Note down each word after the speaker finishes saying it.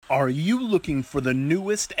Are you looking for the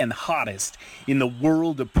newest and hottest in the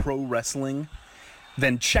world of pro wrestling?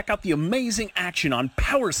 Then check out the amazing action on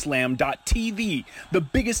Powerslam.tv, the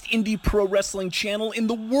biggest indie pro wrestling channel in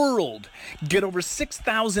the world. Get over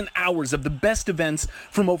 6,000 hours of the best events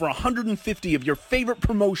from over 150 of your favorite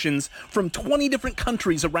promotions from 20 different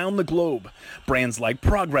countries around the globe. Brands like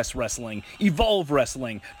Progress Wrestling, Evolve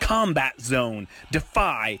Wrestling, Combat Zone,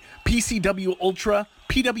 Defy, PCW Ultra,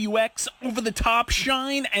 PWX, Over the Top,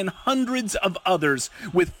 Shine, and hundreds of others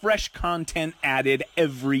with fresh content added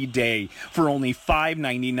every day for only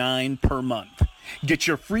 $5.99 per month. Get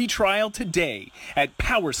your free trial today at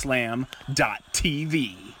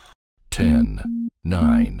Powerslam.tv. 10,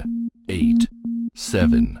 9, 8,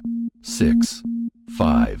 7, 6,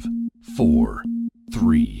 5, 4,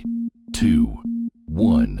 3, 2,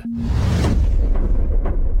 1.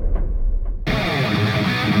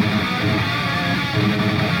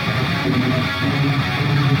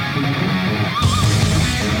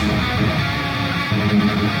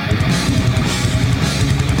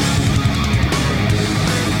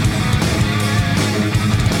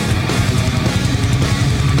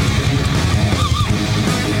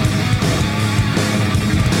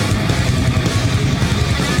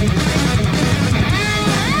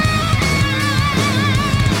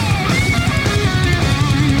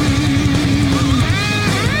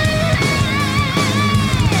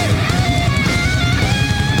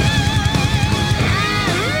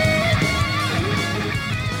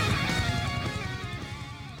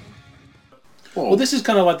 Well, this is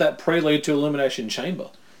kind of like that prelude to Elimination Chamber.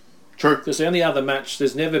 True. Because the only other match,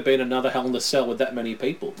 there's never been another Hell in a Cell with that many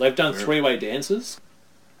people. They've done three-way dances.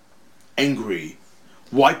 Angry.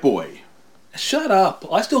 White boy. Shut up.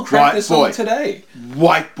 I still crank this song today.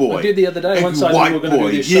 White boy. I did the other day. Angry Once I knew we were going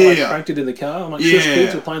to do this show, I cranked it in the car. I'm like, shush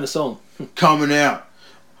kids, we're playing the song. Coming out.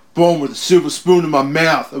 Born with a silver spoon in my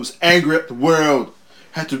mouth. I was angry at the world.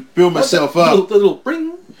 Had to build myself up. The little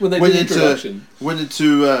bring when they did the introduction. Went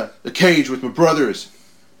into the cage with my brothers.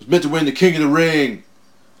 Was meant to win the King of the Ring.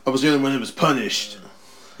 I was the only one that was punished.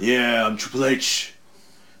 Yeah, I'm Triple H.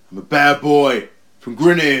 I'm a bad boy from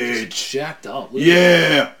Greenwich. Just jacked up.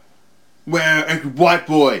 Yeah. Well, angry white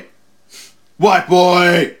boy. White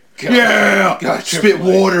boy. God, yeah. God, spit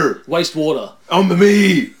water. Waste water. I'm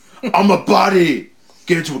me. I'm a body.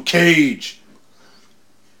 Get into a cage.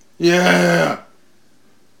 Yeah.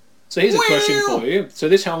 So here's a question for you. So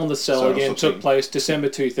this Hell in the Cell again took place December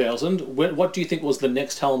 2000. What do you think was the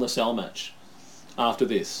next Hell in the Cell match after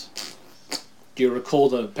this? Do you recall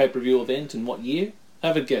the pay-per-view event and what year?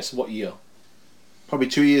 Have a guess. What year? Probably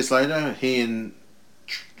 2 years later. He and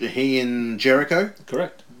Jericho.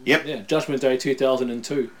 Correct. Yep. Yeah. Judgment Day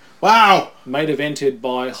 2002. Wow. Main evented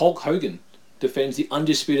by Hulk Hogan. Defends the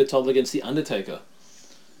undisputed title against the Undertaker.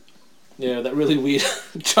 Yeah, that really weird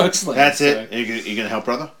choke slam. That's it. You gonna help,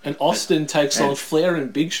 brother? And Austin takes on Flair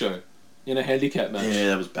and Big Show in a handicap match. Yeah,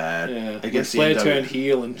 that was bad. Yeah, against Flair turned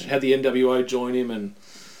heel and had the NWO join him and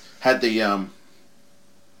had the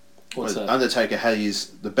what's that? Undertaker had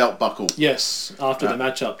the belt buckle. Yes, after the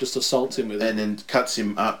matchup, just assaults him with it and then cuts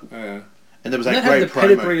him up. Yeah, and there was that great had the promo.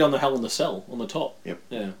 pedigree on the Hell in the Cell on the top. Yep.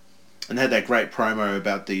 Yeah, and had that great promo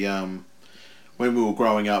about the when we were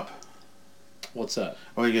growing up. What's that?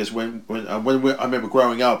 Oh, he goes, I remember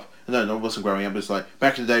growing up. No, it wasn't growing up. It's like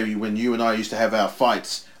back in the day when you and I used to have our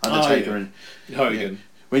fights, Undertaker and Hogan.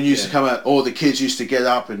 When you used to come out, all the kids used to get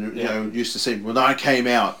up and used to see. When I came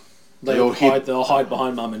out, they'll hide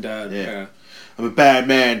behind mum and dad. Yeah. I'm a bad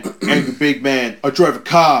man, angry big man. I drove a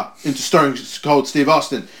car into Stone Cold Steve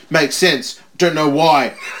Austin. Makes sense. Don't know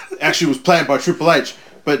why. Actually, was planned by Triple H,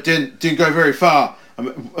 but didn't go very far.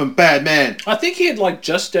 I'm a bad man. I think he had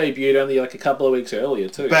just debuted only a couple of weeks earlier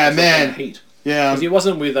too. Bad man. Heat. Yeah. Because he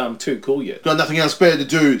wasn't with Too Cool yet. Got nothing else better to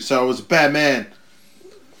do, so I was a bad man.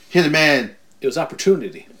 Hit a man. It was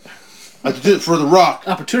opportunity. I did it for The Rock.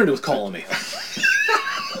 Opportunity was calling me.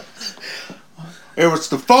 It was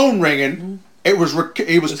the phone ringing. It was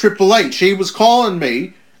Triple H. He was calling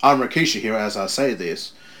me. I'm Rikishi here as I say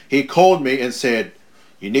this. He called me and said,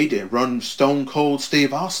 "You need to run Stone Cold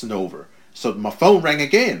Steve Austin over." So my phone rang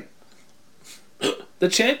again. The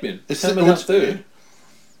champion. It's coming up third.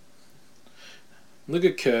 Look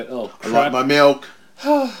at Kurt. Oh, crap. I like my milk.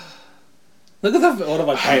 Look at that. What have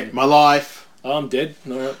I hate my life. Oh, I'm dead.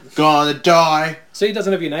 No. Gonna die. See, he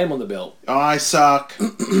doesn't have your name on the belt. I suck.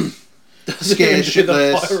 Scared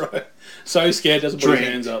shitless. So scared, doesn't put his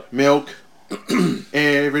hands up. Milk.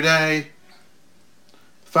 Every day.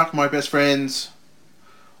 Fuck my best friends.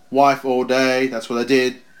 Wife all day. That's what I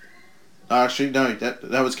did. Actually, no,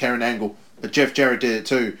 that was Karen Angle. But Jeff Jarrett did it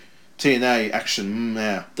too. TNA action,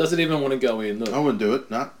 yeah. Doesn't even want to go in. Look. I wouldn't do it,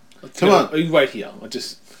 no. Come on. You wait here.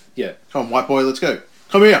 Yeah. Come on, white boy, let's go.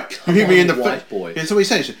 Come here. You hit me in the face. White boy. Yeah, so what he's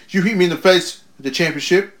saying. You hit me in the face with the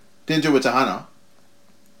championship, didn't do it to Hannah.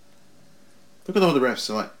 Look at all the refs.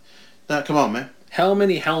 They're like, no, come on, man. How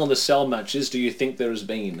many Hell in a Cell matches do you think there has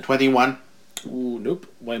been? 21. Ooh, nope.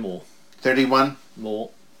 Way more. 31.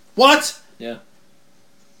 More. What? Yeah.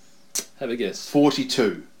 Have a guess.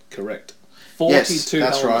 42. Correct. 42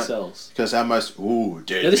 yes, Hell in a Cells. Because our most... Ooh,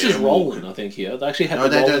 dead. Yeah, this is rolling, I think, here. They actually had no,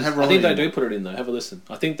 they Roland. don't have I rolling think they anymore. do put it in, though. Have a listen.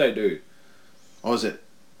 I think they do. Oh, is it?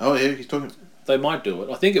 Oh, yeah, he's talking... They might do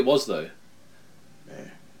it. I think it was, though. Yeah.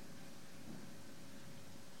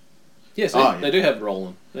 Yes, they do have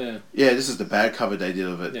Roland. Yeah. Yeah, this is the bad cover they did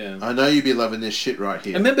of it. Yeah. I know you'd be loving this shit right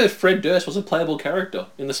here. I remember Fred Durst was a playable character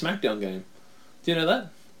in the SmackDown game. Do you know that?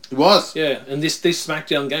 It was. Yeah, and this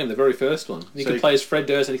SmackDown game, the very first one, you can play as Fred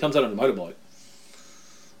Durst and he comes out on a motorbike.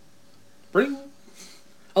 Bring.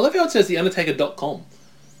 I love how it says theundertaker.com.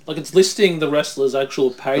 Like it's listing the wrestlers'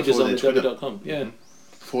 actual pages Before on the their Twitter. w.com. Yeah.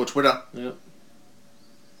 For Twitter. Yeah.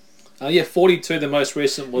 Yeah, 42, the most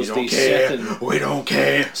recent was the We don't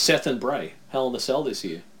care. Seth and Bray, Hell in a Cell this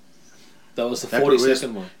year. That was the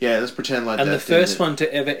 42nd one. Yeah, let's pretend like and that. And the first one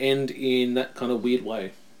to ever end in that kind of weird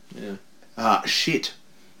way. Yeah. Shit.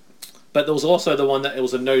 But there was also the one that it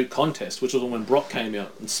was a no contest, which was when Brock came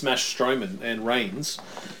out and smashed Strowman and Reigns.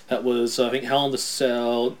 That was, I think, Hell in a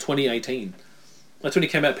Cell 2018. That's when he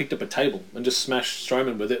came out and picked up a table and just smashed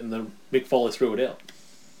Strowman with it, and then Mick Foley threw it out.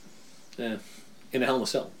 Yeah. In a Hell in a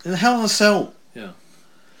Cell. In a Hell in a Cell. Yeah.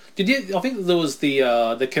 Did you? I think there was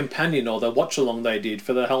the companion or the watch along they did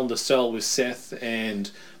for the Hell in a Cell with Seth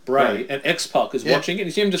and Bray, and X-Pac is watching it.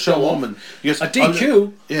 You see him just show off. Yes, a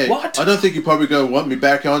DQ? Yeah. What? I don't think you're probably going to want me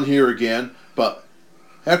back on here again, but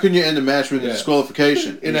how can you end a match with a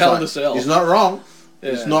disqualification? In a Hell in a Cell. He's not wrong.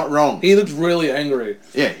 Yeah. He's not wrong. He looked really angry.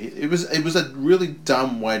 Yeah, it was a really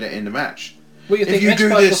dumb way to end a match. Well, you think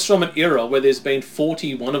X-Pac was from an era where there's been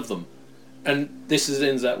 41 of them, and this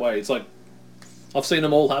ends that way. It's like, I've seen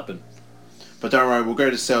them all happen. But don't worry, we'll go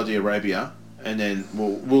to Saudi Arabia, and then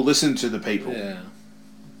we'll listen to the people. Yeah.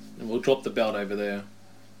 And we'll drop the belt over there.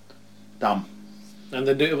 Dumb. And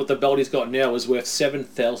what the belt he's got now is worth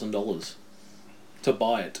 $7,000 to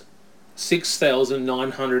buy it.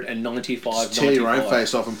 $6,995. Tear your own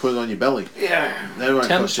face off and put it on your belly. Yeah.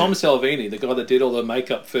 Tom Salvini, the guy that did all the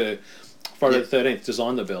makeup for Friday the 13th,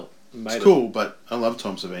 designed the belt. It's cool, but I love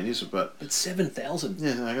Tom Savini's, but it's $7,000.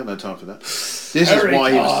 Yeah, I got no time for that. This is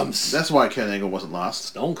why that's why Kurt Angle wasn't last.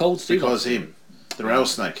 Stone Cold Steve because him, the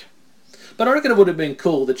rattlesnake. But I reckon it would have been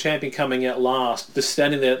cool, the champion coming out last, just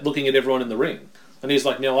standing there looking at everyone in the ring. And he's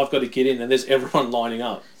like, no, I've got to get in, and there's everyone lining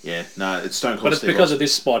up. Yeah, no, it's Stone Cold But it's Steve because Austin. of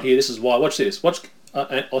this spot here. This is why. Watch this. Watch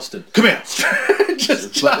Austin. Come here.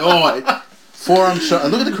 Forearm shot.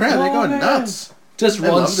 Look at the crowd. They're going nuts. Just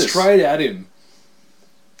run straight at him.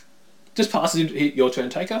 Just passes him. Your turn,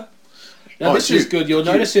 Taker. Now this is good. You'll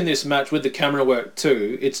notice in this match with the camera work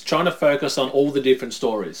too, it's trying to focus on all the different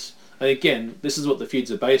stories. And again, this is what the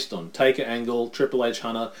feuds are based on. Taker, Angle, Triple H,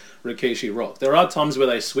 Hunter, Rikishi, Rock. There are times where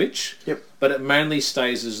they switch, but it mainly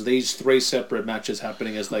stays as these three separate matches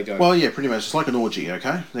happening as they go. Well, yeah, pretty much. It's like an orgy,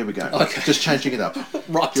 okay? There we go. Okay. Just changing it up.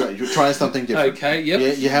 Right. You're trying something different. Okay,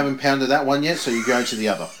 yep. You haven't pounded that one yet, so you go to the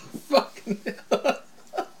other. Fucking hell.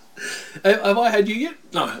 Have I had you yet?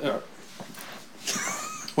 No. All right.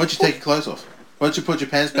 Why don't you take your clothes off? Why don't you put your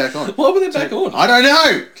pants back on? Why were they back on? I don't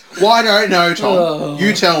know. Well, I don't know, Tom.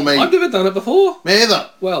 You tell me. I've never done it before. Me either.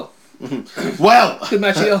 Well. Good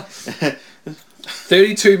match here.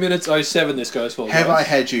 32 minutes 07 this goes for. Have I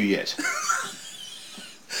had you yet?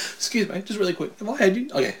 Excuse me, just really quick. Have I had you?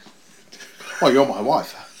 Okay. Well, you're my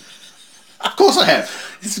wife. Of course I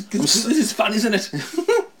have. This is fun, isn't it?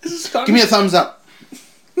 This is fun. Give me a thumbs up.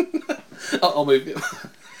 I'll move it.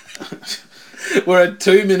 We're at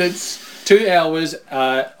 2 minutes, 2 hours,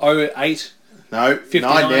 08. No, 59,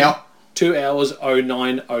 9 now. 2 hours,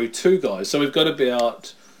 09:02, guys. So we've got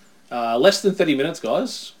about less than 30 minutes,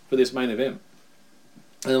 guys, for this main event.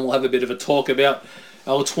 And then we'll have a bit of a talk about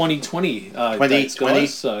our 2020 dates,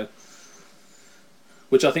 guys. So,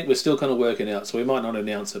 which I think we're still kind of working out, so we might not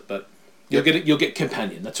announce it, but you'll get it. You'll get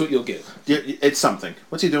companion. That's what you'll get. Yeah, it's something.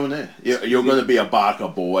 What's he doing there? You're going to be a barker,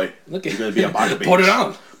 boy. Look, you're going to be a barker. Put it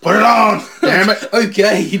on. Put it on. Damn it.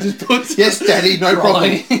 Okay, he just puts. Yes, Daddy. No problem.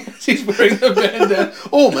 He's wearing the bandana.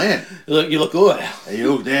 Oh man, you look good.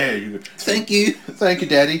 You look there. Thank you. Thank you,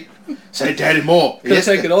 Daddy. Say, Daddy, more. Can I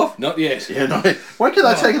take it off? Not yet. Yeah, no. Why can't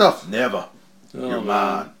I take it off? Never. You're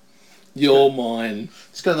mine. You're mine.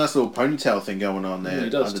 It's got a nice little ponytail thing going on there, he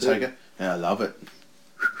does Undertaker. too. Yeah, I love it.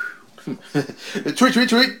 Tweet.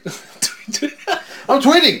 I'm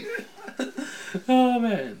tweeting. Oh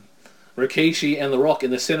man. Rikishi and The Rock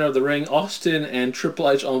in the center of the ring. Austin and Triple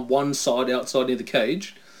H on one side outside near the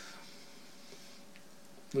cage.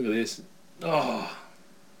 Look at this. Oh.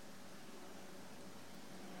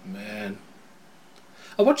 Man.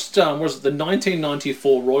 I watched the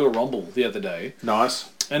 1994 Royal Rumble the other day. Nice.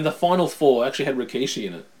 And the final four actually had Rikishi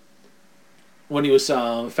in it. When he was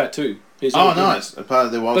Fatu. Nice.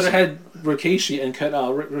 But it had Rikishi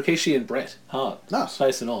and Bret Hart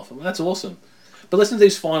facing off. I mean, that's awesome. But listen to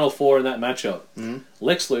these final four in that matchup.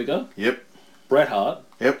 Lex Luger. Yep. Bret Hart.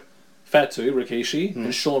 Yep. Fatu, Rikishi,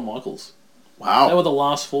 and Shawn Michaels. Wow. They were the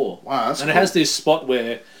last four. Wow, that's And cool. it has this spot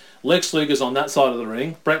where Lex Luger's on that side of the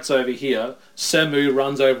ring, Bret's over here, Samu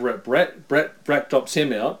runs over at Bret drops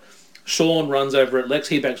him out, Shawn runs over at Lex,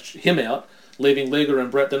 he backs him out, leaving Luger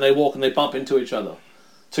and Bret, then they walk and they bump into each other.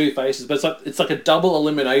 Two faces, but it's like a double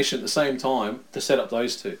elimination at the same time to set up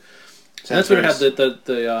those two. And that's where it had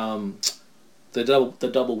the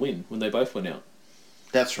double win when they both went out.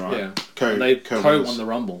 That's right. Yeah. And they co-won the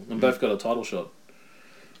Rumble and both got a title shot.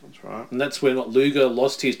 That's right. And that's when Luger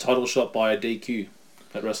lost his title shot by a DQ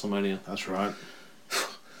at WrestleMania. That's right.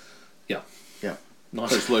 Yeah. Yeah.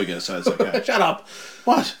 Nice. It's Luger, so it's okay. Shut up.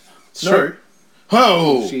 What? It's No. true.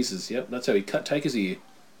 Oh! Jesus, yep. That's how he cut Taker's ear.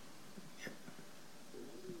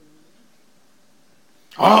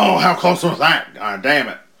 Oh, how close was that? God damn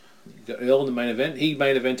it. You got Earl in the main event. He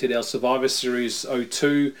main evented our Survivor Series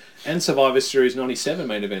 02 and Survivor Series 97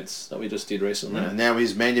 main events that we just did recently. And now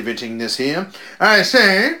he's main eventing this here. I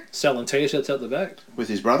say. Selling t-shirts out the back. With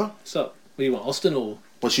his brother. What's up? What do you want, Austin or...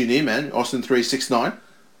 What's your name, man? Austin 369.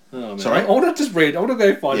 Oh, man. Sorry? I want to just read. I want to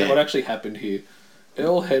go find out what actually happened here.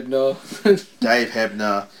 Earl Hebner. Dave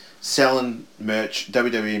Hebner selling merch,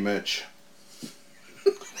 WWE merch.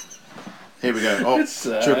 Here we go. Oh,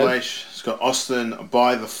 Triple H has got Austin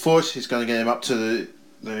by the foot. He's going to get him up to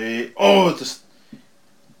just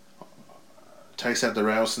takes out the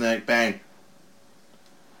rattlesnake. Bang.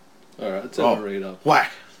 Alright, let's have a read up.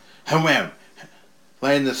 Whack. Wham.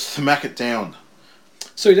 Laying the smack it down.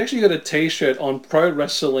 So he's actually got a t-shirt on Pro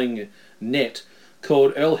Wrestling Net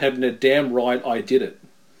called Earl Hebner, Damn Right I Did It.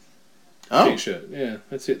 Oh. T-shirt. Yeah,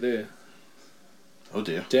 that's it there. Oh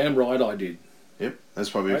dear. Damn right I did. Yep, that's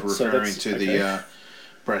probably Right, referring to the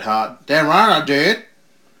Bret Hart. Damn right I did. It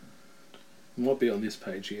might be on this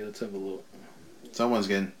page here. Let's have a look. Someone's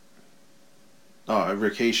getting... Oh,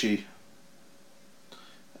 Rikishi.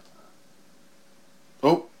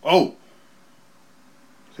 Oh!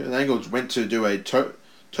 Kurt Angle went to do a tope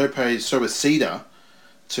suicida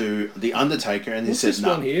to The Undertaker, and he said, this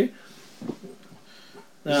one here?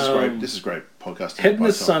 This is great. This is great podcasting.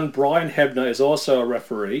 Hebner's son, Brian Hebner, is also a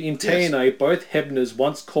referee. In TNA, both Hebners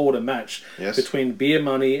once called a match between Beer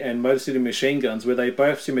Money and Motor City Machine Guns, where they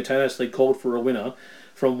both simultaneously called for a winner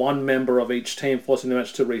from one member of each team, forcing the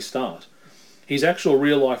match to restart. His actual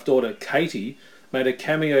real-life daughter, Katie, made a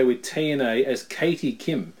cameo with TNA as Katie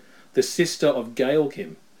Kim, the sister of Gail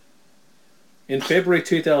Kim. In February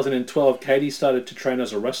 2012, Katie started to train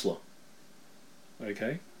as a wrestler.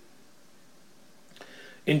 Okay.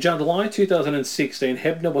 In July 2016,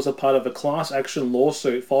 Hebner was a part of a class action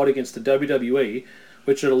lawsuit filed against the WWE,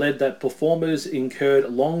 which alleged that performers incurred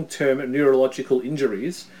long-term neurological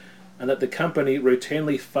injuries and that the company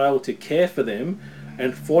routinely failed to care for them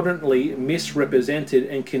and fraudulently misrepresented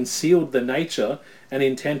and concealed the nature and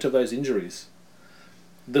intent of those injuries.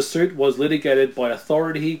 The suit was litigated by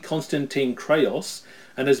authority Konstantin Krayos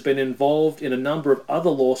and has been involved in a number of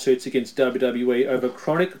other lawsuits against WWE over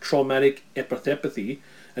chronic traumatic epilepsy,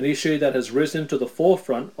 an issue that has risen to the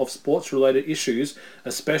forefront of sports-related issues,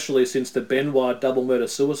 especially since the Benoit double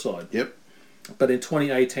murder-suicide. Yep. But in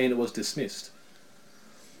 2018, it was dismissed.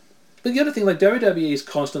 But the other thing, like WWE is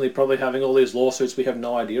constantly probably having all these lawsuits we have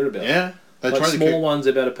no idea about. Yeah. They Like try small ones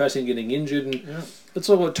about a person getting injured. And that's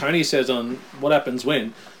all what Tony says on What Happens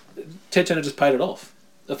When. Ted Turner just paid it off.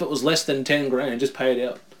 If it was less than 10 grand, just pay it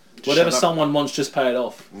out. Whatever someone wants, just pay it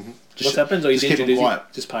off. Mm-hmm. What happens? Or he's keep injured, them quiet.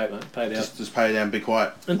 just pay it, mate. Pay it out. Just pay it down, be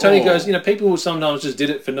quiet. And Tony goes, you know, people sometimes just did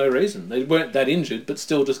it for no reason. They weren't that injured, but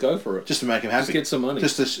still just go for it. Just to make them happy. Just get some money.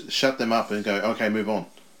 Just to shut them up and go, okay, move on.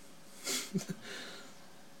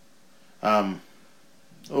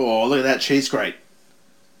 Oh, look at that cheese grate.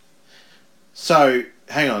 So,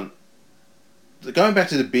 hang on. Going back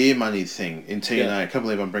to the beer money thing in TNA, I can't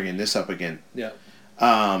believe I'm bringing this up again. Yeah.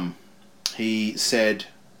 He said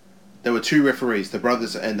there were two referees, the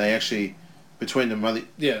brothers, and they actually, between them...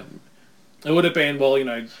 Yeah. It would have been, well, you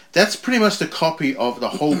know... That's pretty much the copy of the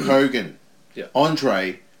Hulk Hogan,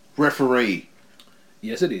 Andre, referee.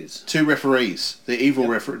 Yes, it is. Two referees. The evil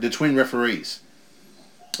the twin referees.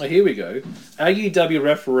 Oh, here we go. AEW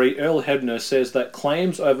referee Earl Hebner says that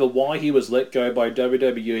claims over why he was let go by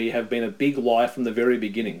WWE have been a big lie from the very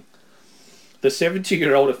beginning. The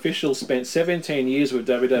 70-year-old official spent 17 years with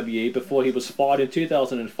WWE before he was fired in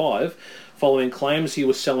 2005 following claims he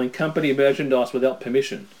was selling company merchandise without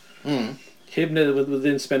permission. Hebner would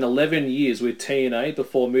then spend 11 years with TNA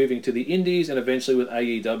before moving to the Indies and eventually with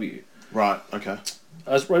AEW. Right, okay.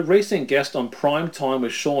 As a recent guest on Prime Time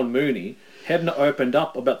with Sean Mooney, Hebner opened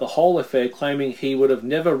up about the whole affair, claiming he would have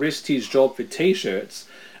never risked his job for T-shirts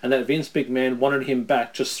and that Vince McMahon wanted him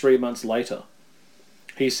back just 3 months later.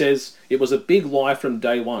 He says, "It was a big lie from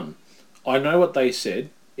day one. I know what they said.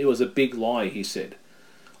 It was a big lie," he said.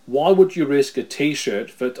 "Why would you risk a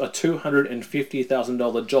T-shirt for a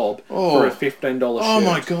 $250,000 job for a $15 shirt?" Oh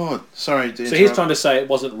my God. Sorry to So he's trying to say it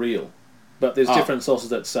wasn't real. But there's different sources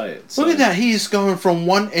that say it. So. Look at that. He's going from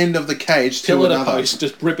one end of the cage to Pillar to another. post,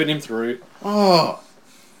 just ripping him through. Oh,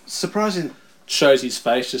 surprising. Shows his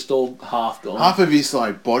face just all half gone. Half of his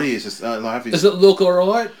like body is just like his... Does it look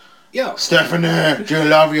alright? Yeah. Stephanie, do you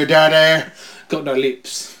love your daddy? Got no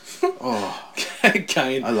lips. Oh,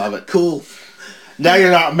 Kane. I love it. Cool. Now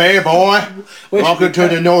you're like me, boy. Welcome to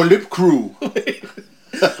the No Lip crew.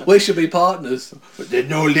 We should be partners. The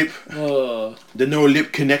No Lip. Oh. The No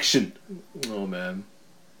Lip connection. Oh, man.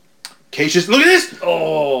 Cassius, look at this.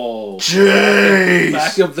 Oh. Jeez.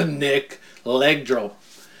 Back of the neck. Leg drop.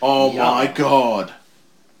 Oh my God.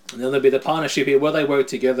 And then there'll be the partnership here where they work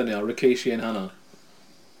together now. Rikishi and Hunter.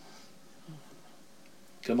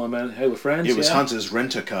 Come on, man. Hey, we're friends. It was Hunter's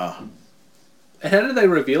rent-a-car. And how did they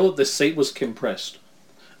reveal it? The seat was compressed.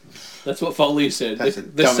 That's what Foley said. That's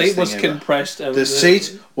The seat was compressed. And the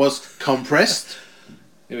seat was compressed.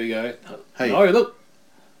 Here we go. Hey. Oh, look.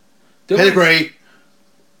 Pedigree.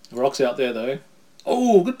 Rock's out there, though.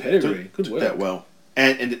 Oh, good pedigree. Good work. That well.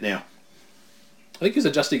 And end it now. I think he's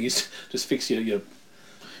adjusting his... Just fix your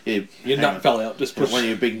nut fell out. Just push. One of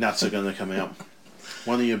your big nuts are going to come out.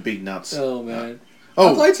 One of your big nuts. Oh, man.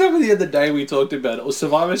 Oh. I played something the other day we talked about. It was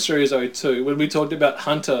Survivor Series 02 when we talked about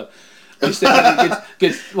Hunter. We said he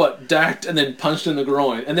gets dacked and then punched in the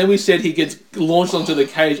groin. And then we said he gets launched onto the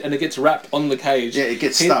cage and it gets wrapped on the cage. Yeah, it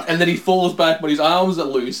gets stuck. And then he falls back, but his arms are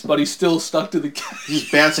loose, but he's still stuck to the cage.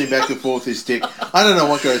 He's bouncing back and forth his stick. I don't know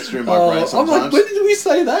what goes through my brain sometimes. I'm like, when did we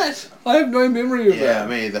say that? I have no memory of that. Yeah,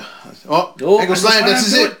 me either. Oh, ankle slam,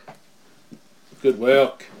 that's it. Good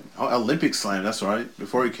work. Oh, Olympic slam, that's right.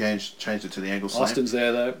 Before he changed it to the ankle slam. Austin's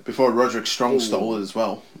there, though. Before Roderick Strong stole it as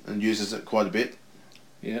well and uses it quite a bit.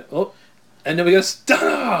 Yeah. Oh. And then we go,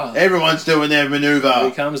 stunner! Everyone's doing their maneuver. Here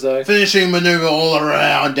he comes, though. Finishing maneuver all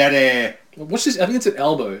around, daddy. What's this? I think it's an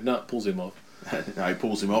elbow. No, it pulls him off. No, he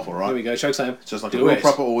pulls him off, all right. Here we go, chokeslam. It's just like a real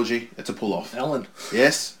proper orgy. It's a pull-off. Alan.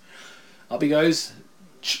 Yes. Up he goes.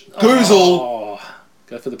 Goozle. Oh.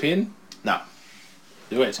 Go for the pin. No.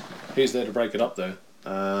 Do it. Who's there to break it up, though?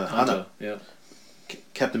 Hunter. Yeah.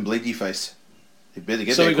 Captain Bleaky Face. You better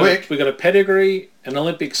get So there quick. We got a pedigree, an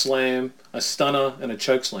Olympic slam, a stunner, and a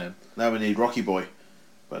choke slam. Now we need Rocky Boy.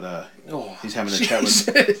 But he's having a chat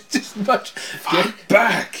with... Just much. Get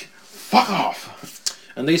back! Fuck off!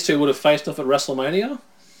 And these two would have faced off at WrestleMania.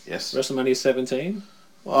 Yes. WrestleMania 17.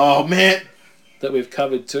 Oh, man. That we've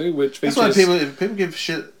covered too, which features... That's why people give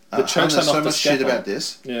shit... The chokes so off much shit about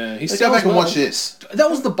this. Yeah, Go back and watch this. That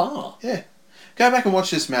was the bar. Yeah. Go back and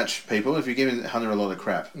watch this match, people, if you're giving Hunter a lot of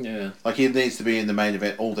crap. Yeah. Like, he needs to be in the main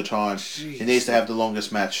event all the time. Jeez. He needs to have the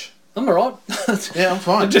longest match. I'm alright. Yeah, I'm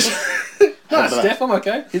fine. No, Steph, I'm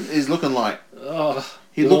okay. He's looking like... Oh,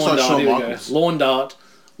 he looks like Shawn Michaels. Lawn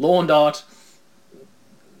dart.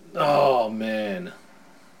 Oh, man.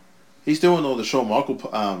 He's doing all the Shawn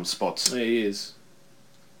Michaels spots. Yeah, he is.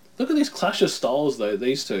 Look at these clash of styles, though,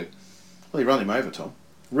 these two. Well, he run him over, Tom.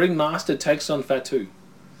 Ringmaster takes on Fatu.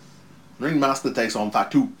 Ringmaster takes on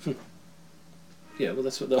Fatu. Yeah, well,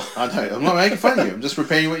 that's what they'll... I know. I'm not making fun of you. I'm just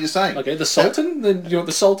repeating what you're saying. Okay, the Sultan? Then you want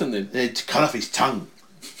the Sultan, then? To cut off his tongue.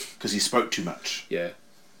 Because he spoke too much. Yeah.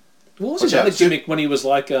 What was his other gimmick when he was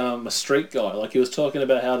like a street guy? Like he was talking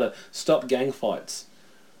about how to stop gang fights.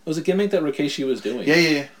 It was a gimmick that Rikishi was doing.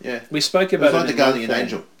 Yeah. We spoke about it. Like the Guardian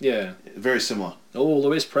Angel. Yeah. Very similar. Oh,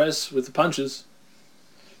 Luis Perez with the punches.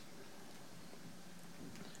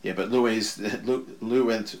 Yeah, but Lou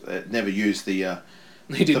never used the...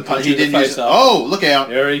 He didn't punch he you in the face up. Oh, look out.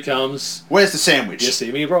 There he comes. Where's the sandwich? You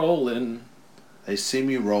see me rolling. They see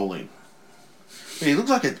me rolling. He looks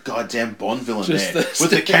like a goddamn Bond villain Just there. With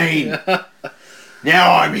the cane.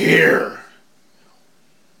 Now I'm here.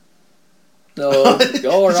 Oh,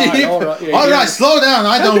 all right. Yeah, all right, slow down.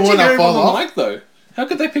 I don't want to fall off. Mic, though? How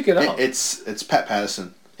could they pick it up? It's Pat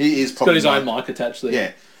Patterson. He is probably got his own mic attached there.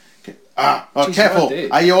 Yeah. Jeez, careful. right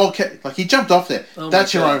there. Are you okay? Like, he jumped off there. Oh my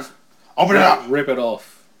That's your God. own. Open it up. Rip it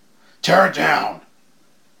off. Tear it down.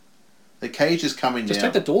 The cage is coming Just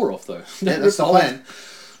down. take the door off, though. Yeah, that's the plan.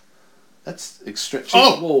 That's extra.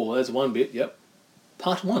 Oh! Whoa, there's one bit, yep.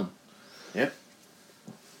 Part 1. Yep.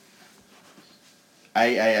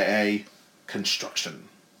 AAA construction.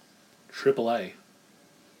 AAA.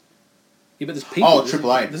 Yeah, but there's people. Oh,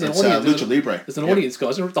 AAA. There's an It's audience. Lucha Libre. There's an Yep. audience,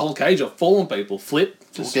 guys. Rip the whole cage off. Fall on people. Flip.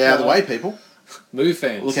 Just Get out of the way, people. Move,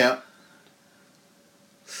 fans. Look out.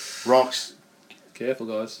 Rocks. Careful,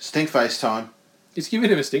 guys. Stink face time. He's giving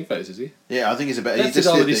him a stink face, is he? Yeah, I think he's about. That's He just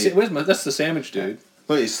the guy did with his, that's the sandwich dude.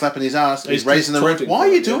 Look, he's slapping his ass. He's He's raising the just roof. taunting Why are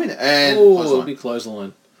you for it, doing it? And Oh, clothesline. big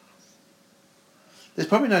clothesline. There's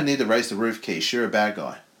probably no need to raise the roof, Keish. You're a bad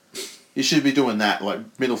guy. You should be doing that, like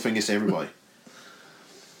middle fingers to everybody.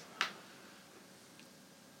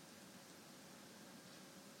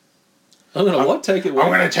 I'm going to take it I'm where?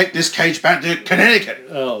 going to take this cage back to Connecticut.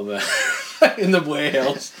 Oh, man. In the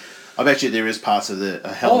warehouse. I bet you there is parts of the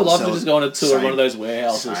I hell. would love to just go on a tour of one of those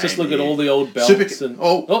warehouses. Just Same look at here. all the old belts Super- and...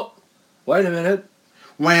 oh. Wait a minute.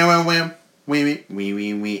 Wham, wham, wham. Wee, wee,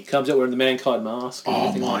 wee, wee. Comes out wearing the Mankind mask. And Oh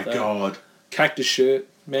everything my like that. god. Cactus shirt.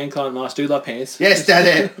 Mankind mask. Do like pants. Yes,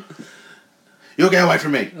 Daddy. You'll get away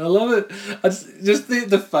from me. I love it. Just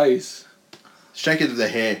the face. Shake it to the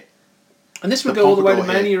hair. And this would The go all the way to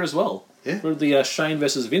pompadour hair. Mania as well. Yeah. For the Shane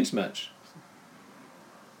versus Vince match.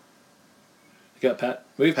 You got Pat.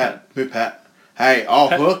 Move, Pat. Move, Pat. Hey, I'll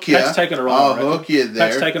hook you. Pat's taking a right. I'll I reckon. hook you there.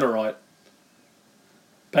 Pat's taking a right.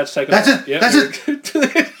 Pat's taking That's a right. it. Yep. That's it.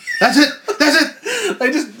 That's it. That's it.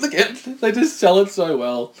 They just look at. They just sell it so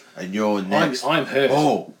well. And you're next. I'm hurt.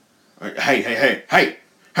 Oh. Hey.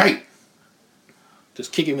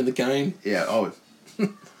 Just kick him in the game. Yeah, oh.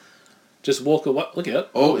 Just walk away. Look at it.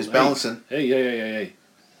 Oh, he's balancing. Hey.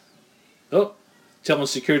 Oh, telling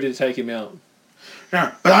security to take him out. No,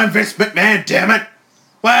 but I'm Vince McMahon, damn it.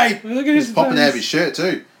 Wait. Look at his He's popping face. out of his shirt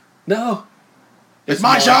too. No. It's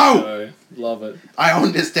my show. Love it. I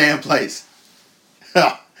own this damn place. Do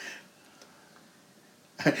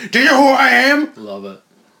you know who I am? Love it.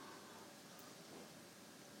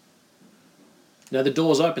 Now the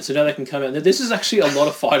door's open, so now they can come out. Now, this is actually a lot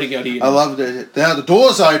of fighting out here. I love it. Now the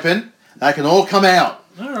door's open. They can all come out.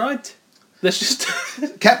 All right. Let's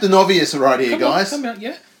just... Captain Obvious right here, guys. Come out,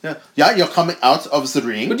 yeah. Yeah, you're coming out of the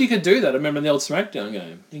ring. But you could do that. I remember in the old SmackDown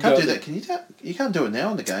game. You Can't go do that. Can you? You can't do it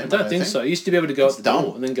now in the game. I don't think so. You used to be able to go It's up the door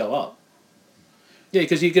dumb. and then go up. Yeah,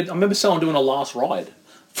 because you could... I remember someone doing a last ride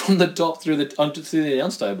from the top through the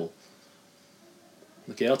announce table.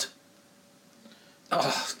 Look out.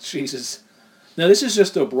 Oh, Jesus. Now, this is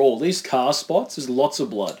just a brawl. These car spots, there's lots of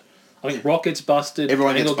blood. I think Rock gets busted.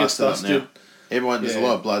 Everyone Angle gets busted up now. Everyone, there's a Yeah.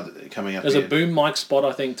 lot of blood coming up. There's here. a boom mic spot,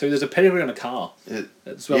 I think, too. There's a pedigree on a car.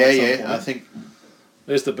 As well yeah, at some yeah. point. I think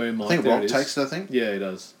There's the boom mic. I think there Rock it is. takes it. I think Yeah, he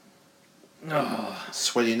does. Oh,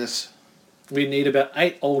 sweatiness. we need about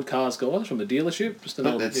 8 old cars, guys, from the dealership. Just an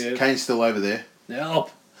Look, old... that's Yeah. Kane's still over there.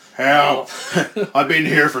 Help. Help! I've been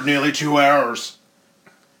here for nearly 2 hours.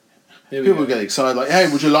 There we People go. get excited, like,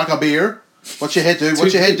 "Hey, would you like a beer? What's your head, dude?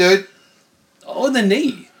 What's your head, dude?" Oh, the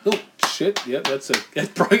knee. Oh, shit. Yep,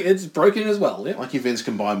 it's broken as well. Yep. Lucky Vince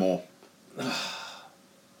can buy more.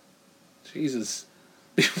 Jesus.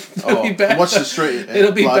 It'll be bad. watch though. the street.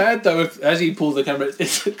 It'll be blood. bad though if, as he pulls the camera,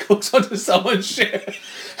 it cooks onto someone's shirt.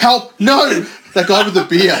 Help! No, that guy with the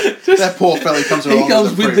beer. That poor fella comes along. He comes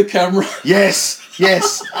with the fruit. camera. Yes.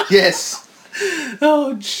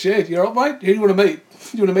 Oh shit! You're all right. Who do you want to meet?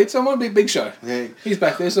 Do you want to meet someone? Big Show. Yeah. He's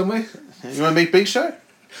back there somewhere. You want to meet Big Show?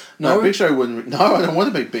 No. Big Show wouldn't. No, I don't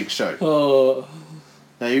want to meet Big Show. Oh,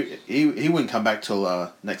 No, he wouldn't come back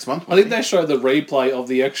till next month. I think they show the replay of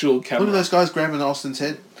the actual camera. Look at those guys grabbing Austin's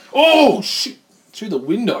head. Oh shit! Through the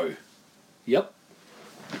window. Yep.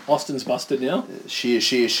 Austin's busted now. Sheer.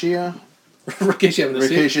 Rikishi having a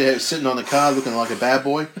sip. Rikishi sitting on the car looking like a bad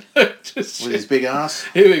boy Just with his big ass.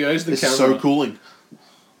 Here we go. Here's the This camera. is so cooling.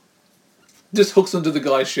 Just hooks onto the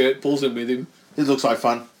guy's shirt, pulls him with him. This looks like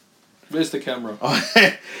fun. Where's the camera?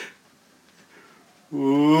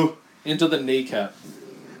 Ooh. Into the kneecap.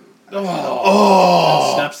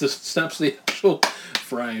 Oh! Snaps the actual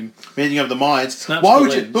frame. Meeting of the minds. Snaps Why the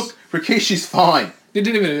would you lens. look? Rikishi's fine. It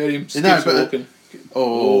didn't even hurt him. Just No, keeps but- walking.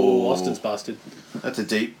 Oh, Austin's busted. That's a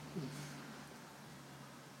deep.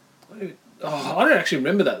 Oh, I don't actually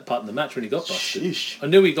remember that part in the match when he got busted. Sheesh. I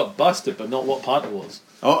knew he got busted, but not what part it was.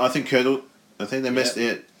 Oh, I think they missed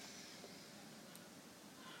it.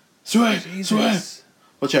 Sweat. Jesus.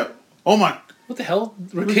 Watch out! Oh my! What the hell?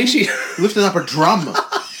 Rikishi. Lifting up a drum.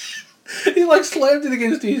 He slammed it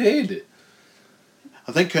against his head.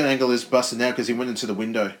 I think Kurt Angle is busted now because he went into the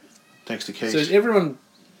window. Thanks to Keith. So is everyone...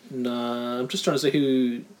 No, I'm just trying to see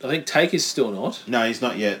who... I think Take is still not. No, he's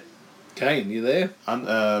not yet. Kane, you there?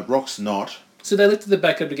 Rock's not. So they lifted the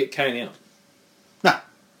back up to get Kane out. Nah.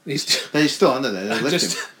 He's still under there. They left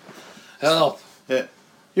him. Help. Yeah.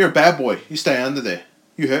 You're a bad boy. You stay under there.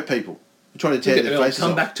 You hurt people. You're trying to tear their faces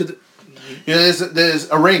come off. back to the... You know, there's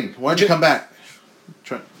a ring. Why don't you come back?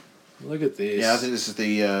 Look at this. Yeah, I think this is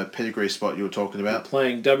the pedigree spot you were talking about.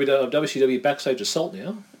 Playing WCW Backstage Assault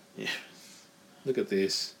now. Yeah. Look at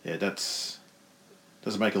this. Yeah, that's...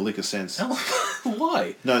 Doesn't make a lick of sense.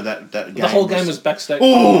 Why? No, that game the whole game was backstage.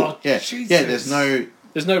 Oh, yeah. Jesus. Yeah, there's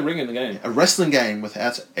no ring in the game. A wrestling game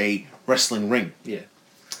without a wrestling ring. Yeah.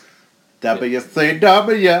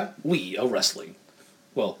 WCW. We are wrestling.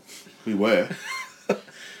 Well, we were.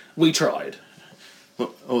 We tried.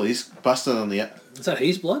 Look, he's busted on the... Is that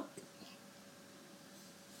his blood?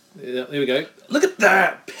 Yeah, there we go. Look at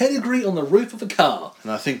that! Pedigree on the roof of a car.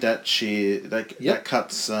 And I think that that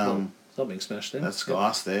cuts... Not being smashed then. That's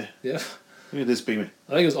glass there. Yeah. Look at this big... I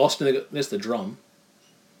think it was Austin. There's the drum.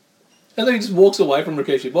 And then he just walks away from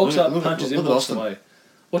Rikishi. Walks up, punches him, walks away.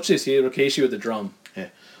 Watch this here, Rikishi with the drum. Yeah.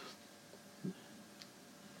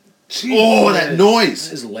 Jeez, oh, that noise!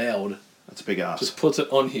 That is loud. That's a big ass. Just puts it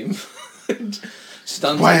on him.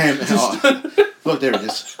 Stuns Wham! him. Oh. Look, there it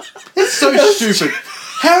is. It's so stupid.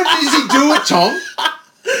 How does he do it,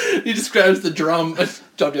 Tom? He just grabs the drum and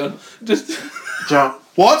jump down. Just jump.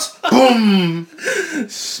 What? Boom!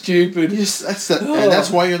 Stupid. Yes, and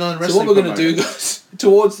that's why you're not wrestling. So what we're going to do, guys,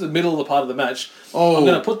 towards the middle of the part of the match, I'm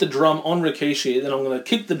going to put the drum on Rikishi, then I'm going to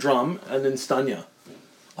kick the drum and then stun you.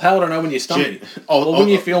 How would I know when you stun me? When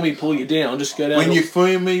you feel me pull you down, just go down. When you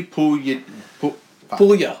feel me pull you...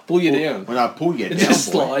 Pull you down. When I pull you down, it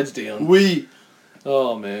just slides down.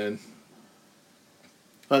 Oh, man.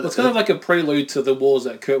 It's kind of like a prelude to the wars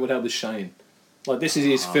that Kurt would have with Shane. Like, this is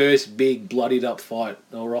his first big, bloodied up fight.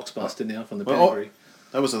 Oh, Rock's busted now from the pedigree.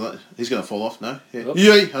 That was he's going to fall off, no? Yeah.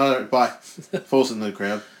 Yay! Oh, bye. Falls into the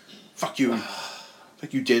crowd. Fuck you.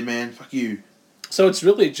 Fuck you, dead man. Fuck you. So it's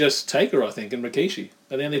really just Taker, I think, and Rikishi.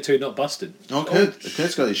 Are the only two not busted.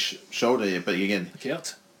 Kurt's got his shoulder here, but again... Look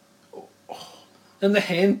out. And the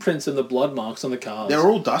handprints and the blood marks on the cars. They're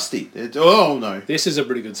all dusty. Oh, no. This is a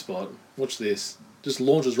pretty good spot. Watch this. Just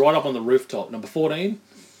launches right up on the rooftop. Number 14.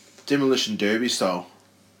 Demolition Derby style.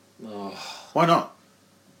 Oh. Why not?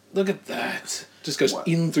 Look at that. Just goes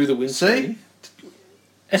in through the windscreen. See?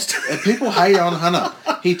 And people hate on Hunter.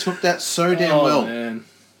 He took that so damn well. Oh, man.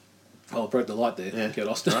 Oh, broke the light there. Yeah. Get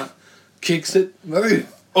Austin. Right. Kicks it.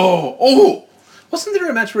 Move. Oh! Wasn't there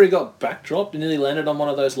a match where he got backdropped and nearly landed on one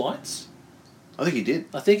of those lights? I think he did.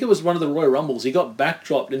 I think it was one of the Royal Rumbles. He got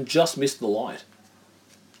backdropped and just missed the light.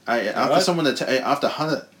 After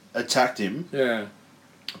Hunter attacked him,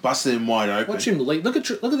 busted him wide open. Watch him leap. Look at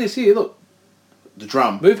this here. Look, the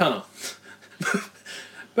drum. Move, Hunter.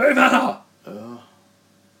 Move, Hunter.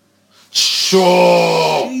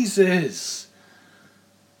 Sure. Jesus.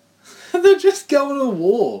 They're just going to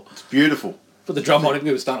war. It's beautiful. Put the drum on him.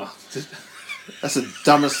 Give a stunner. That's the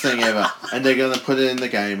dumbest thing ever, and they're going to put it in the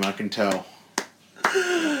game. I can tell.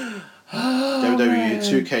 WWE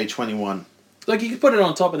 2K21. Like, you could put it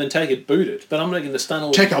on top and then take it, boot it. But I'm not going to stun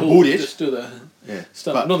all Take a boot it? Just do the... Yeah.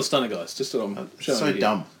 Not the stunner, guys. Just do I'm showing so you.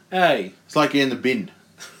 dumb. Hey. It's like you're in the bin.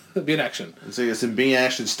 Bin action. It's in bin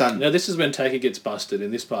action stun. Now, this is when Taker gets busted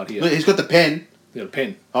in this part here. Look, he's got the pen. He's got a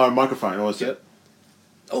pen. Oh, a microphone. What was it?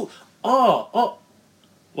 Oh.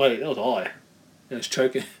 Wait, that was I. And it's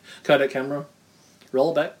choking. Kodak camera.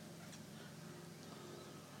 Roll it back.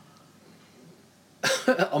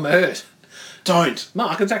 I'm hurt. Don't.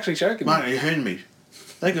 Mark, it's actually choking me. Mark, you're hurting me.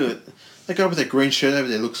 That guy with that green shirt over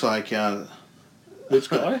there looks like... Which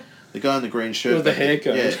guy? The guy in the green shirt. With the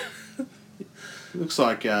haircut. Yeah. Looks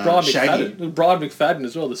like Shaggy. Bride McFadden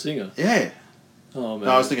as well, the singer. Yeah. Oh, man.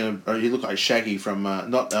 No, I was thinking he looked like Shaggy from...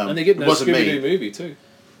 and they're getting a Scooby-Doo movie too.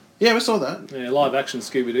 Yeah, we saw that. Yeah, live-action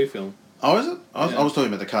Scooby-Doo film. Oh, is it? I was talking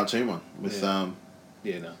about the cartoon one with... no.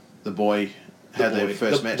 The boy... How they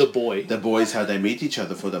first met. The boy. The boys, how they meet each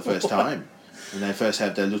other for the first time. And they first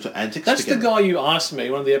have their little antics That's together. the guy you asked me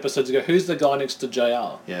one of the episodes ago. Who's the guy next to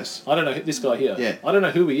JR? Yes. I don't know. This guy here. Yeah. I don't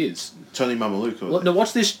know who he is. Tony Mamaluke. Now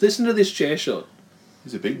watch this. Listen to this chair shot.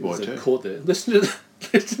 He's a big boy too. Caught there. Listen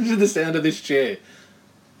to the sound of this chair.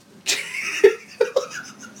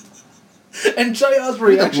 And JR's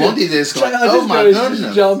reaction. Blondie this guy. JR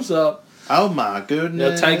just jumps up. Oh my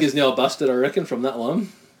goodness. Now Taker's now busted, I reckon, from that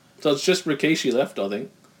one. So it's just Rikishi left, I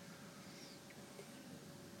think.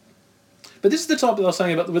 But this is the type that I was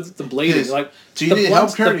saying about with the bleeding. Yes. Like, so you need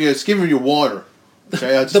help, Kurt? Just give him your water.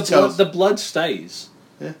 Okay, the blood stays.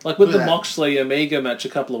 Yeah. Like with Look the at that. Moxley Omega match a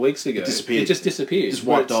couple of weeks ago. disappeared. It just disappears. Just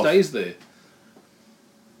wiped it off. stays there.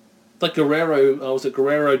 Like Guerrero, was it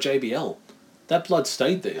Guerrero JBL? That blood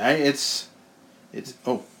stayed there. Hey,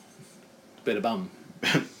 oh, Bit of bum.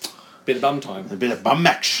 Bit of bum time. a bit of bum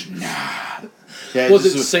action. Yeah, Was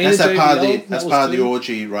it Cena that's that part of the JBL? that's That part of was the Cena?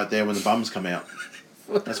 orgy right there when the bums come out.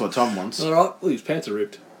 That's what Tom wants. All right. Well, his pants are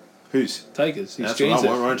ripped. Who's? Taker's. His That's what I jeans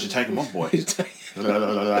want. Why are. don't you take him off, boy? He's taking La, la,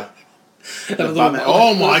 la, la. a The little- bum-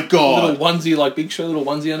 oh my god! Little onesie like Big Show, little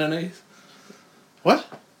onesie underneath. What?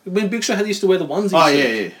 When Big Show used to wear the onesie. Oh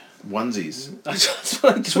suit. yeah. Onesies. That's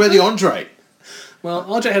what I Just wear the Andre. Well,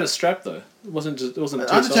 RJ had a strap though. It wasn't just. It wasn't.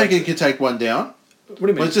 two Undertaker sides. can take one down. What do you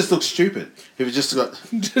mean? Well, it just looks stupid. If it just got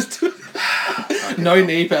Just no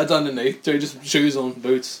knee pads underneath, so just shoes on,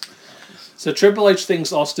 boots. So Triple H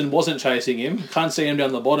thinks Austin wasn't chasing him. Can't see him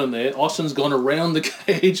down the bottom there. Austin's gone around the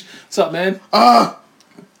cage. What's up, man?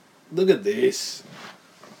 Look at this.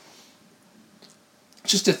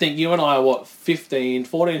 Just to think, you and I are what, 14,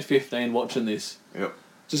 15 watching this. Yep.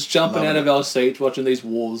 Just jumping Loving out of it. our seats watching these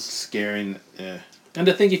wars. Scaring. Yeah. And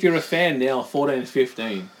to think if you're a fan now, 14,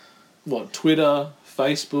 15, what, Twitter,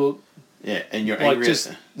 Facebook, Yeah, and you're like angry.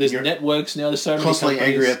 just, there's you're networks now, there's so many constantly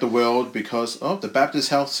companies. angry at the world because the Baptist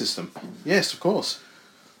health system. Yes, of course.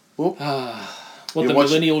 Well, What, You the watch-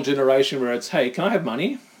 millennial generation where it's, hey, can I have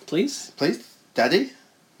money, please? please, Daddy,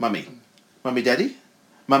 Mummy, Daddy,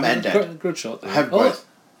 Mum and Dad. Good shot there. Have both.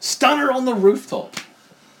 Stunner on the rooftop.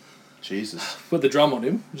 Jesus. Put the drum on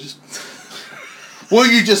him. Just Will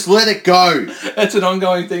you just let it go? That's an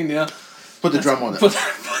ongoing thing now. Put the drum on it.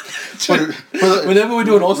 Whenever we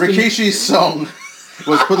do an Austin... Rikishi's song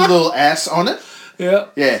was put a little ass on it. Yeah.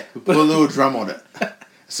 Yeah, put a little drum on it.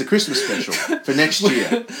 It's a Christmas special for next year.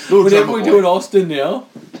 Little Whenever drummer we boy. do an Austin now,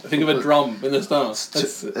 think of a drum in the start.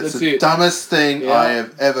 It's That's the it. dumbest thing Yeah. I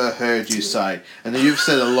have ever heard you say. And you've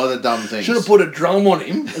said a lot of dumb things. Should have put a drum on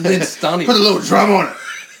him and then stun him. Put a little drum on it.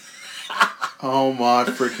 Oh my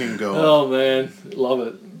freaking god. Oh, man. Love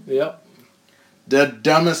it. Yep. The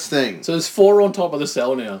dumbest thing. So there's 4 on top of the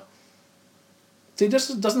cell now. See, this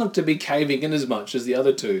doesn't look to be caving in as much as the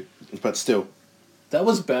other two. But still. That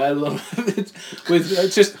was bad.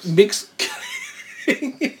 With just mixed.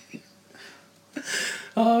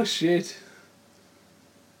 Oh shit!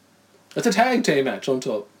 That's a tag team match on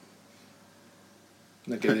top.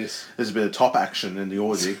 Look at this. There's a bit of top action in the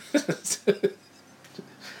orgy.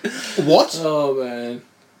 What? Oh man,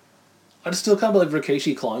 I just still can't believe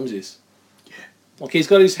Rikishi climbs this. Yeah. Like he's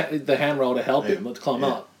got the handrail to help him to climb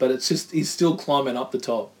up, but it's just he's still climbing up the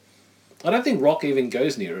top. I don't think Rock even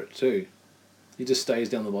goes near it too. He just stays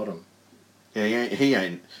down the bottom. Yeah, he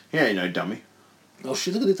ain't no dummy. Oh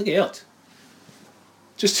shit! Look at this! Look out!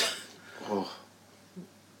 Just Oh,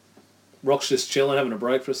 Rock's just chilling, having a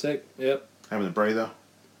break for a sec. Yep. having a breather.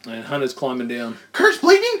 And Hunter's climbing down. Kurt's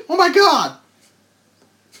bleeding? Oh my god!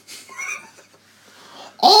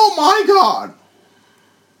 Oh my god!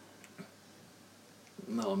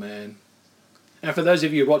 Oh man! And for those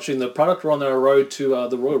of you watching the product, we're on our road to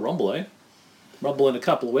the Royal Rumble, eh? Rumble in a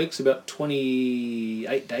couple of weeks, about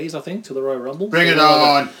 28 days, I think, to the Royal Rumble. Bring it we'll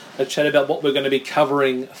have on! a chat about what we're going to be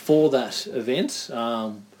covering for that event.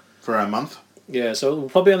 For a month. Yeah, so we'll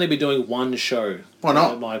probably only be doing one show. Why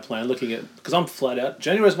not? My plan, looking at... Because I'm flat out.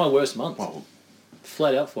 January is my worst month. Well,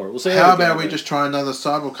 Flat out for it. We'll see how we go, about we mate. just try another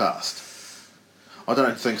simulcast? I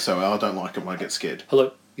don't think so. I don't like it when I get scared.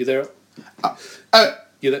 Hello? You there? Oh,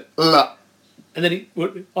 You there? la. And then he...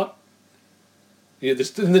 What? Yeah,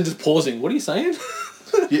 and then just pausing. What are you saying?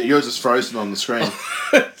 Yours is frozen on the screen.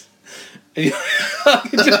 And you,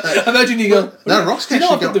 imagine you go. No, Rock's Do you know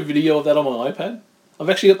I've actually got the video of that on my iPad? I've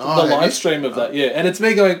actually got Oh, the have live you? stream of that, yeah. And it's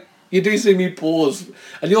me going, you do see me pause,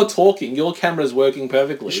 and you're talking, your camera's working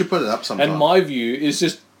perfectly. You should put it up sometime. And my view is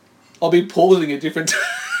just, I'll be pausing at different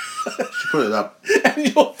times. You should put it up.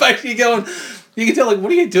 And your face, you're going, you can tell, like,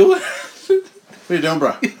 what are you doing? What are you doing,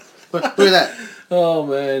 bro? Look at that. Oh,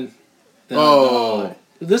 man. Oh.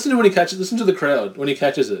 Listen to when he catches, listen to the crowd when he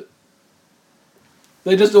catches it.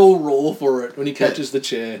 They just all roar for it when he catches the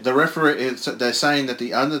chair. The referee, they're saying that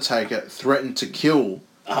the Undertaker threatened to kill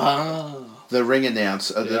the ring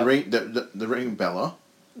announcer, Yeah. the ring beller.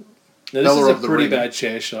 Now, this Bella is of a the pretty ring. bad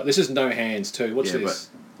chair shot. This is no hands, too. Watch Yeah, this.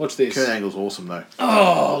 Watch this. Kurt Angle's awesome though.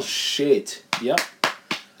 Oh, shit. Yep.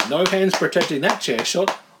 No hands protecting that chair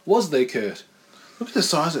shot. Was there, Kurt? Look at the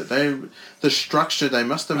size of it. The structure they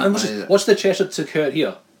must have And made. watch, watch the chair shot to Kurt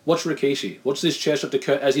here. Watch Rikishi. Watch this chair shot to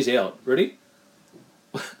Kurt as he's out. Ready?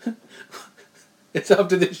 It's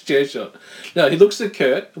after this chair shot. No, he looks at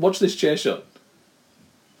Kurt. Watch this chair shot.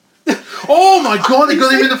 Oh my god! They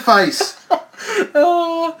got him in the face.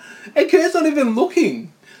 Oh, And Kurt's not even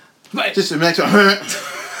looking. Mate, Just makes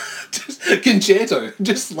it. Concerto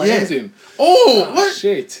just lands him. Oh, what?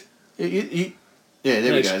 Shit. Yeah,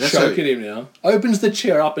 there we go. That's choking him now. Opens the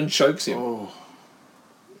chair up and chokes him. Oh.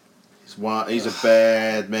 He's a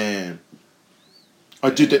bad man. I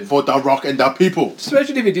did it for the rock and the people. Just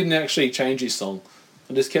imagine if he didn't actually change his song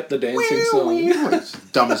and just kept the dancing song. It's the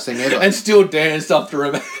dumbest thing ever. And still danced after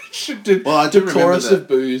a match to Well, I do remember chorus that of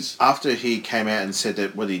boos. after he came out and said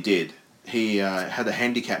that what he did, he had a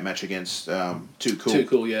handicap match against Too Cool. Too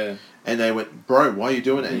Cool, yeah. And they went, bro, why are you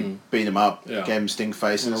doing it? And he beat him up, Yeah. gave him stink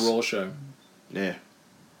faces. On a Raw show. Yeah.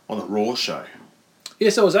 On a Raw show. Yeah,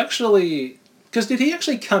 so it was actually... Because did he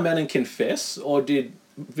actually come out and confess? Or did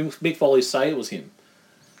Mick Foley say it was him?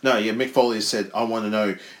 No, yeah, Mick Foley said, I want to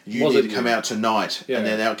know, you Was need it to come you? out tonight. Yeah. And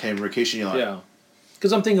then out came Rikishi, and you're like, Yeah.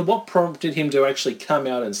 Because I'm thinking, what prompted him to actually come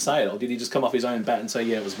out and say it? Or did he just come off his own bat and say,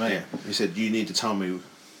 yeah, it was me? yeah. He said, you need to tell me.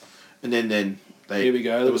 And then they... Here we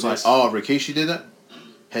go, It look was at like, this. oh, Rikishi did it?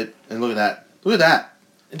 And look at that. Look at that.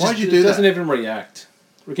 Why'd you do doesn't that? even react.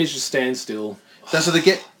 Rikishi just stands still. That's what they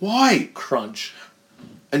get. Why? Crunch.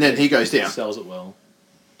 And then he goes down. Sells it well.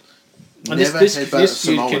 And Never this headbutt a feud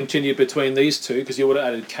Samoan. continued between these two because you would have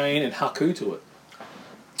added Kane and Haku to it.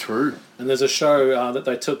 True. And there's a show that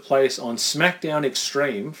they took place on SmackDown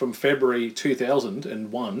Extreme from February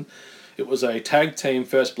 2001. It was a tag team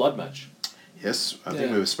first blood match Yes, I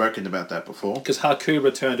think Yeah. we've spoken about that before. because Haku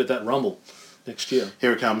returned at that Rumble next year,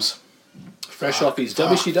 Here it comes. fresh off his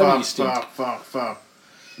WCW stint. Fuck.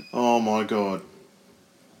 Oh my god.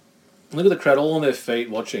 Look at the crowd all on their feet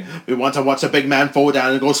watching. We want to watch a big man fall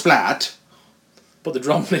down and go splat. Put the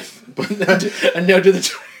drum on him. And now do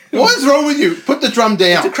the... What is wrong with you? Put the drum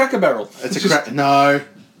down. It's a Cracker Barrel. It's a crack. No.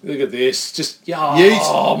 Look at this. Just, yeah. Yeet.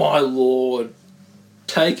 Oh, my lord.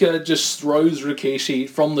 Taker just throws Rikishi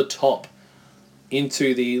from the top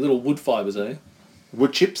into the little wood fibers, eh?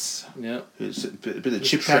 Wood chips. Yeah. It's a bit of Just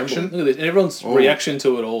chip tremble. action. Look at this. And everyone's Oh. reaction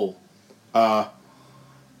to it all. Hey,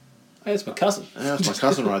 that's my cousin. That's my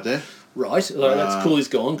cousin right there. Right. Like, that's cool he's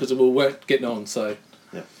gone because we weren't getting on, so...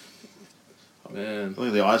 Yeah. Man. Look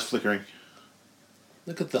at the eyes flickering.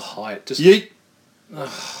 Look at the height. Just... Yeet.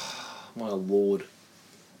 My lord.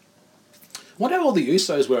 I wonder how old the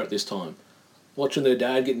Usos were at this time. Watching their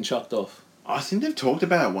dad getting chucked off. I think they've talked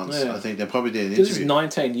about it once. Yeah. I think they probably did an This is interview.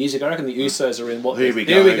 19 years ago. I reckon the Usos are in what? Here we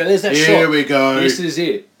go. Here we go. There's that shot. Here we go. This is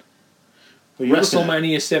it. What are you looking at?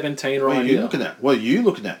 WrestleMania 17 What right are you here. looking at? What are you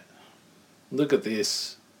looking at? Look at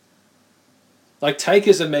this. Like,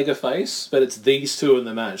 Taker's a mega face, but it's these two in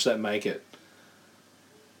the match that make it.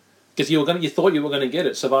 Because you thought you were going to get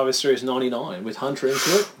it. Survivor Series 99 with Hunter into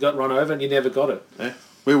it, got run over, and you never got it. Yeah.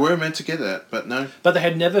 We were meant to get that, but no. But they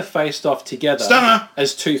had never faced off together Stunner!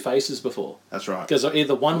 as two faces before. That's right. Because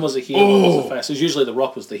either one was a heel or one was a face. Because usually The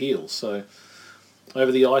Rock was the heel. So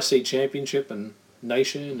over the IC Championship and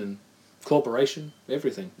Nation and Corporation,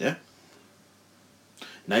 everything. Yeah.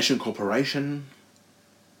 Nation Corporation.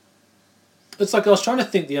 It's like I was trying to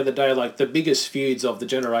think the other day, like the biggest feuds of the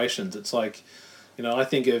generations. It's like, I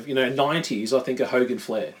think of, 90s, I think of Hogan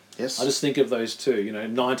Flair. Yes. I just think of those two,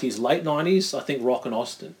 90s, late 90s, I think Rock and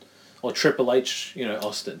Austin. Or Triple H,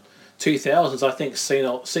 Austin. 2000s, I think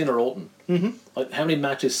Cena Orton. Mm-hmm. Like, how many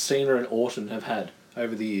matches Cena and Orton have had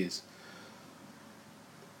over the years?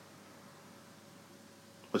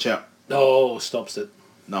 Watch out. Oh, stops it.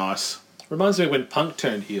 Nice. Reminds me when Punk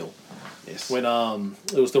turned heel. Yes. When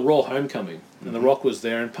it was the Raw Homecoming, and The Rock was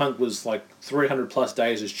there, and Punk was like 300 plus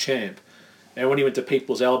days as champ. And when he went to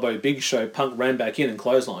People's Elbow Big Show, Punk ran back in and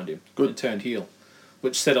clotheslined him. Good. And turned heel,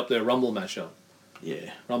 which set up their Rumble matchup.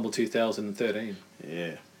 Yeah. Rumble 2013.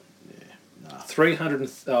 Yeah.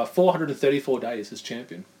 434 days as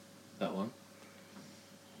champion. That one.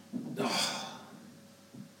 Oh.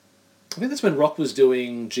 I think that's when Rock was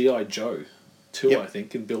doing G.I. Joe 2, Yep. I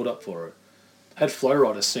think, and build up for it. Had Flow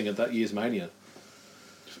Rider sing at that year's Mania.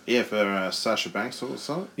 Yeah, for Sasha Banks or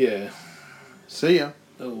something. Yeah. See ya.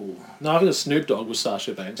 Oh. No, I think it was Snoop Dogg was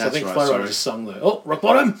Sasha Banks. That's I think right, Flow Rider sorry. just sung there. Oh, rock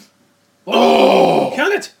bottom! Oh!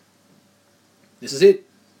 Count it! This is it.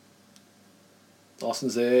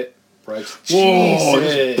 Dawson's there. Breaks. Whoa!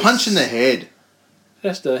 Jesus. Just punch in the head.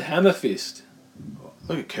 Just a hammer fist.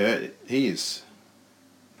 Look at Kurt. He is.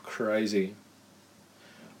 Crazy.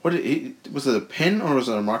 Was it a pen or was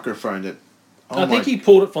it a microphone that? Oh I think he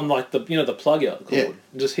pulled it from like the plug out cord Yeah.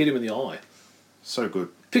 and just hit him in the eye. So good.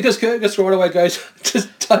 Because Kurt gets right away goes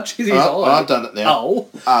just touches his eye. I've done it now. Oh.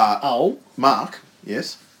 Oh. Mark.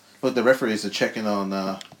 Yes. Look, the referees are checking on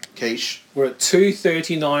Keish. We're at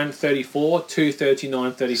 2:39:34,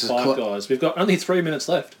 2:39:35, cl- guys. We've got only 3 minutes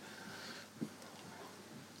left.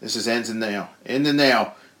 This is ends in now. End in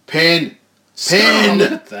now. Pin. Pin!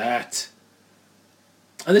 Look at that.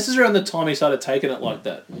 And this is around the time he started taking it like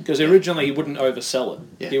that. Because originally he wouldn't oversell it.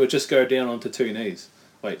 Yeah. He would just go down onto 2 knees.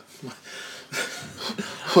 Wait.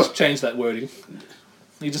 Let's change that wording.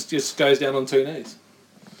 He just goes down on 2 knees.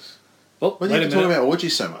 Oh, Why are you talking about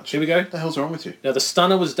orgies so much? Here we go. What the hell's wrong with you? Now the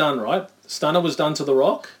stunner was done, right? Stunner was done to The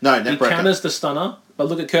Rock. No, neck He breaker. counters the stunner. But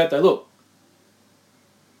look at Kurt though, look.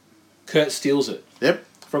 Kurt steals it. Yep.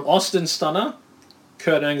 From Austin's stunner,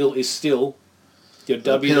 Kurt Angle is still your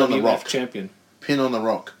WWF champion. Pin on the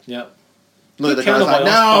Rock. Yep. Look at the Counter guy's like,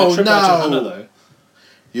 by Triple H and Hunter, no. though.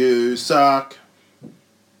 You suck.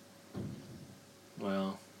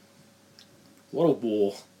 Wow. What a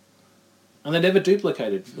war. And they never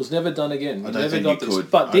duplicated. It was never done again. I don't think you could.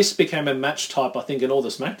 But this became a match type, I think, in all the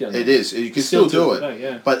SmackDown. It is. You can still do it. Today,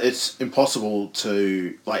 yeah. But it's impossible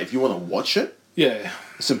to... Like, if you want to watch it, Yeah.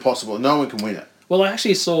 it's impossible. No one can win it. Well, I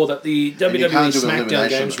actually saw that the WWE can't do SmackDown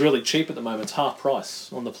elimination. game's really cheap at the moment. It's half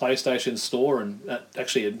price on the PlayStation Store and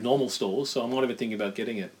actually at normal stores, so I'm not even thinking about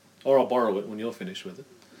getting it. Or I'll borrow it when you're finished with it.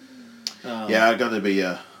 Yeah, I've got to be...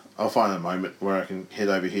 I'll find a moment where I can head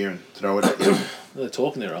over here and throw it at you. They're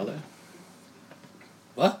talking there, are they?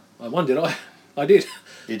 What? I won, did I? I did.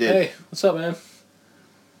 You did. Hey, what's up, man?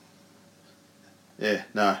 Yeah,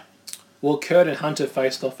 no. Well, Kurt and Hunter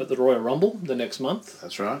faced off at the Royal Rumble the next month.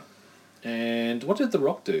 That's right. And what did The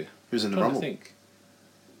Rock do? He was in the I'm trying Rumble. to think.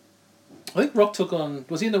 I think Rock took on...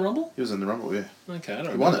 Was he in the Rumble? He was in the Rumble, yeah. Okay, I don't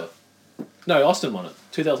He remember. won it. No, Austin won it.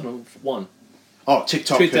 2001. Oh,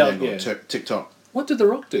 TikTok. 2000, Yeah. yeah. TikTok. What did The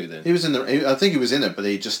Rock do then? He was in the... I think he was in it, but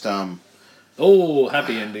he just... Oh,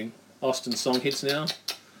 happy ending. Austin's song hits now.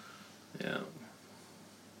 Yeah.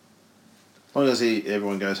 As long as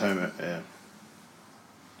everyone goes home, yeah.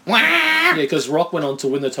 Yeah, because Rock went on to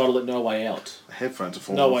win the title at No Way Out. The headphones are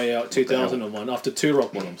falling No off. Way Out 2001 after 2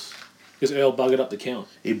 Rock bottoms. Because Earl buggered up the count.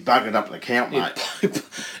 He buggered up the count, mate.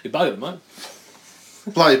 He buggered it, mate.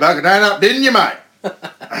 Bloody buggered that up, didn't you, mate?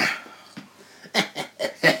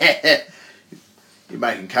 You're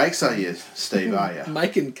making cakes, are you, Steve, are you?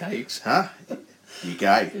 Making cakes. Huh? You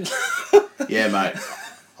gay. Yeah, mate.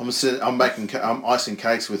 I'm icing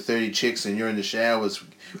cakes with 30 chicks and you're in the showers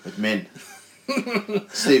with men.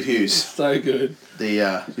 Steve Hughes. So good.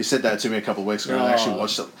 You said that to me a couple of weeks ago and I actually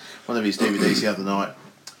watched one of his DVDs the other night.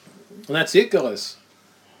 And that's it, guys.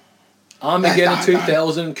 Armageddon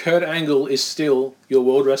 2000, Kurt Angle is still your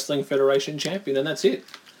World Wrestling Federation champion, and that's it.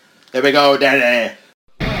 There we go, Daddy.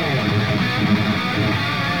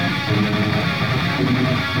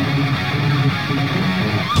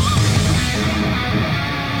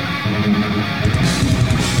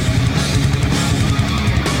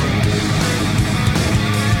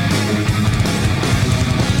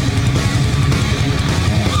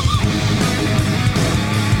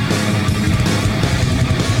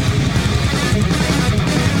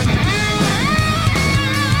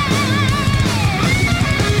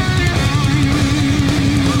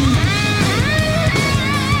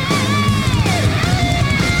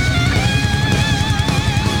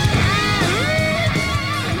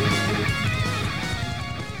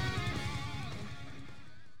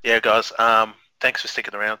 Yeah, guys, thanks for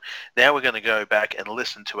sticking around. Now we're going to go back and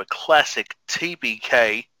listen to a classic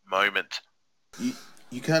TBK moment.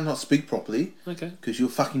 You cannot speak properly. Okay. Because you're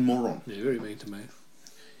a fucking moron. You're very mean to me.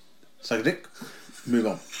 Suck a dick. Move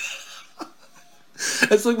on.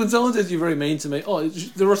 It's like when someone says you're very mean to me,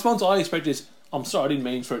 the response I expect is, I'm sorry, I didn't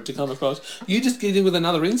mean for it to come across. You just get in with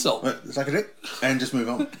another insult. Suck a dick. And just move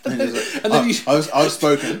on. And just like, And then I've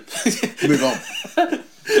spoken. Move on.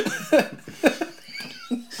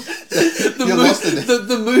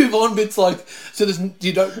 The move on bit's like, so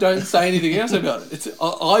you don't say anything else about it. It's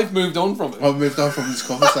I've moved on from it. I've moved on from this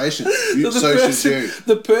conversation.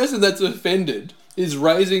 The person that's offended is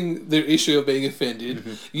raising the issue of being offended.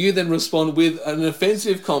 Mm-hmm. You then respond with an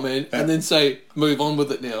offensive comment and then say, move on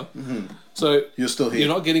with it now. Mm-hmm. So you're still here. You're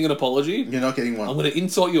not getting an apology. You're not getting one. I'm going to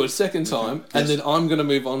insult you a second time, and then I'm going to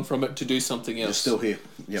move on from it to do something else. You're still here.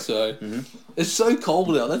 Yep. So it's so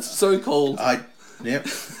cold out. That's so cold. Yep.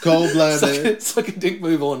 Cold blooded. Suck a dick,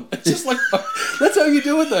 move on. It's just like that's how you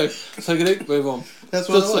do it though. Suck a dick, move on. That's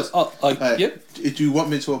what it was. Yep. Do you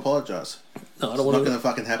want me to apologise? No, I don't want. It's not going to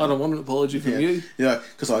fucking happen. I don't want an apology from you. You know,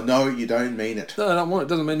 because I know you don't mean it. No, I don't want it. It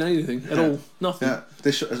doesn't mean anything at all. Nothing. Yeah.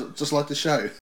 Just like the show.